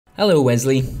Hello,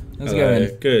 Wesley. How's it Hello.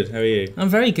 going? Good. How are you? I'm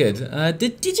very good.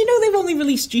 Did you know they've only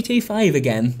released GTA 5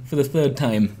 again for the third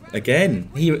time?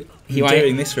 Again? Here Been I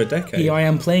doing this for a decade. here I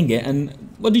am playing it. And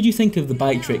what did you think of the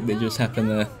bike trick that just happened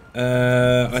there?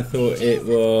 I thought it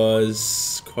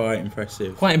was quite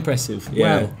impressive. Quite impressive.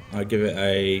 Yeah. Wow. I'd give it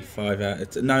a 5 out of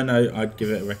 10. No, I'd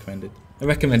give it a recommended. I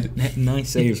recommend it.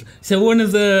 Nice save. So one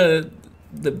of the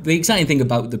exciting thing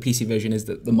about the PC version is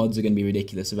that the mods are going to be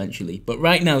ridiculous eventually. But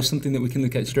right now, something that we can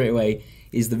look at straight away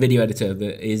is the video editor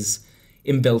that is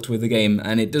inbuilt with the game,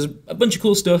 and it does a bunch of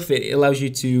cool stuff. It allows you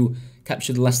to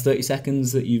capture the last 30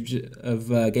 seconds that of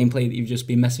gameplay that you've just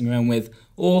been messing around with,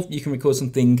 or you can record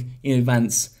something in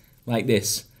advance like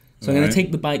this. So I'm going to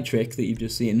take the bike trick that you've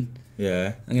just seen.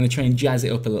 Yeah. I'm going to try and jazz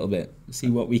it up a little bit, see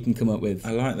what we can come up with.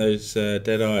 I like those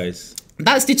dead eyes.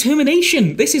 That's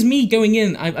determination. This is me going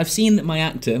in. I've seen that my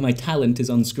actor, my talent, is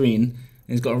on screen, and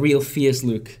he's got a real fierce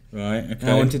look. Right. Okay. And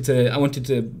I wanted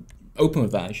to open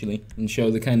with that actually and show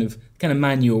the kind of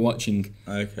man you're watching.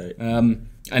 Okay.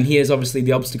 And here's obviously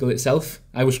the obstacle itself.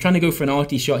 I was trying to go for an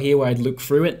arty shot here where I'd look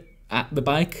through it at the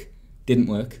bike. Didn't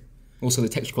work. Also, the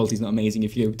texture quality is not amazing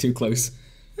if you're too close.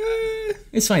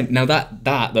 It's fine. Now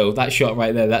that shot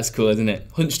right there, that's cool, isn't it?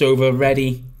 Hunched over,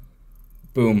 ready,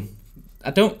 boom.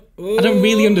 I don't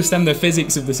really understand the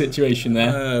physics of the situation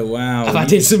there. Oh wow! I've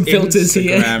added some filters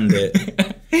here. Instagrammed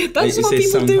it. That's Is what this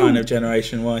people some do. kind of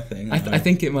Generation Y thing? I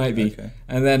think it might be. Okay.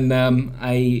 And then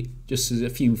I just as a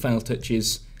few final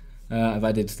touches, I've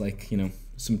added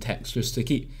some text just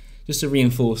to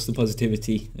reinforce the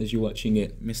positivity as you're watching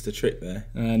it. Missed a trick there.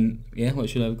 And yeah, what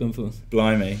should I have gone for?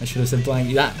 Blimey. I should have said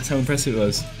blind. That's how impressive it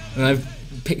was. And I've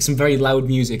picked some very loud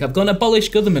music. I've gone abolish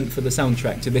government for the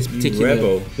soundtrack to this particular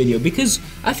rebel. video because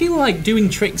I feel like doing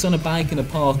tricks on a bike in a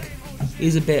park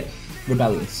is a bit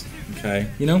rebellious.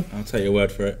 Okay. You know? I'll take your word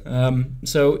for it.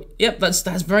 So yep, that's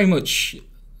very much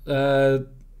the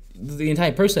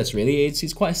entire process. Really,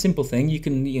 it's quite a simple thing. You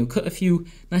can cut a few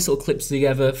nice little clips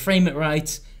together, frame it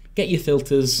right, get your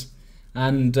filters,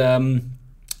 and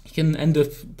you can end up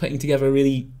putting together a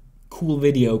really cool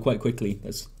video quite quickly.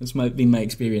 That's been my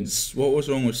experience. What was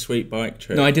wrong with Sweet Bike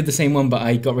Trick? No, I did the same one, but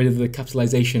I got rid of the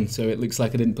capitalization, so it looks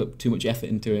like I didn't put too much effort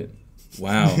into it.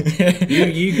 Wow,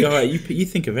 you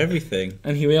think of everything.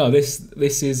 And here we are. This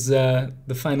is the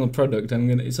final product.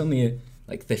 It's only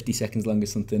like 50 seconds long or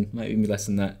something. Might even be less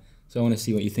than that. So I want to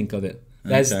see what you think of it.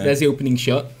 There's the opening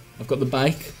shot. I've got the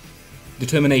bike.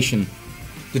 Determination.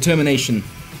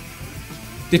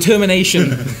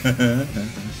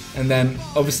 And then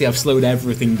obviously I've slowed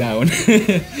everything down.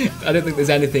 I don't think there's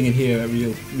anything in here at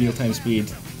real time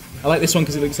speed. I like this one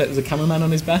because it looks like there's a cameraman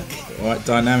on his back. Right,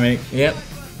 dynamic. Yep.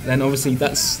 Then obviously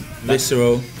that's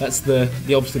visceral. That's the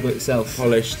obstacle itself.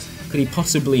 Polished. Could he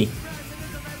possibly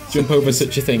jump over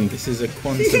such a thing? This is a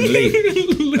quantum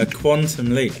leap. A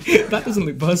quantum leap. That doesn't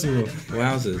look possible.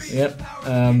 Wowzers. Yep.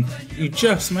 You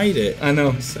just made it. I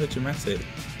know. It's so dramatic.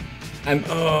 And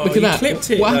Oh, look at you that. clipped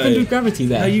it, What happened though. with gravity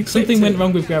there? No, you clipped Something went it.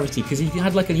 wrong with gravity because he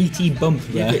had like an ET bump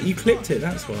there. You clipped it,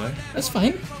 that's why. That's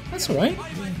fine. That's all right.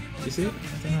 You see it?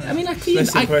 I don't know. I mean, I cleared.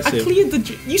 Less I impressive. cleared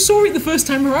the. You saw it the first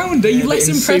time around. Are you But less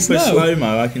in impressed super now?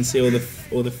 slow-mo, I can see all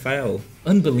the fail.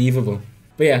 Unbelievable.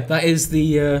 But yeah, that's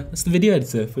the video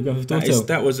editor for Grand Theft Auto.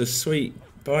 That was a sweet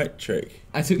bike trick.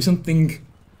 I took something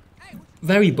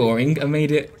very boring and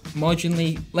made it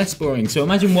marginally less boring. So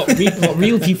imagine what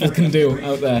real people can do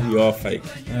out there. You are fake.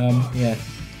 Yeah. Do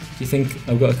you think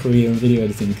I've got a career in video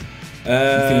editing?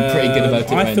 I'm feeling pretty good about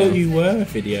it I right thought now. you were a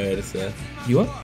video editor. You are?